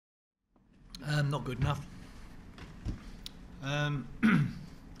Not good enough.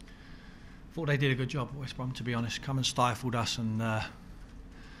 Thought they did a good job at West Brom, to be honest. Come and stifled us and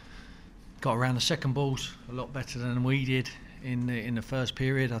got around the second balls a lot better than we did in the first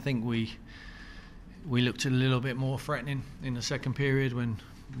period. I think we looked a little bit more threatening in the second period when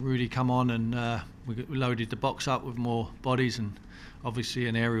Rudy come on and we loaded the box up with more bodies and obviously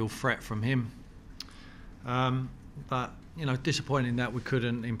an aerial threat from him. But you know, disappointing that we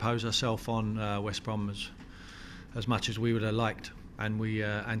couldn't impose ourselves on West Brom as much as we would have liked and we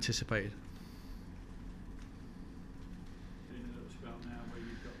anticipated.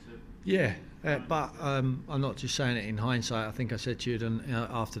 Yeah, but I'm not just saying it in hindsight. I think I said to you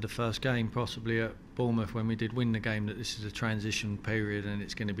after the first game, possibly at Bournemouth when we did win the game, that this is a transition period and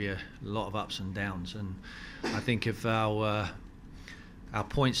it's going to be a lot of ups and downs. And I think if our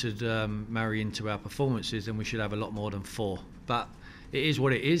points would marry into our performances, then we should have a lot more than 4. But it is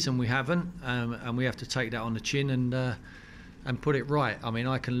what it is, and we haven't, and we have to take that on the chin and put it right. I mean,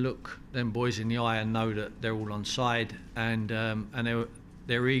 I can look them boys in the eye and know that they're all on side, and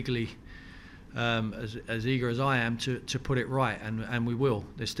they're eagerly, as eager as I am to put it right, and we will.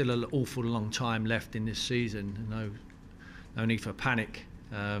 There's still an awful long time left in this season. No need for panic.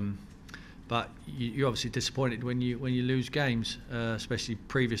 But you're obviously disappointed when you lose games, especially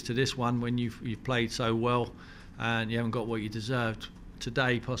previous to this one when you've played so well and you haven't got what you deserved.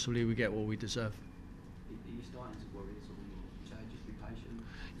 Today, possibly we get what we deserve. Are you starting to worry? So just be patient.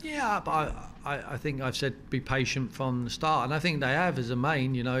 Yeah, but I think I've said be patient from the start, and I think they have as a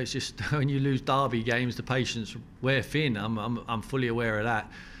main. You know, it's just when you lose derby games, the patience wear thin. I'm fully aware of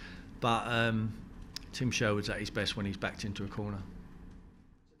that. But Tim Sherwood's at his best when he's backed into a corner.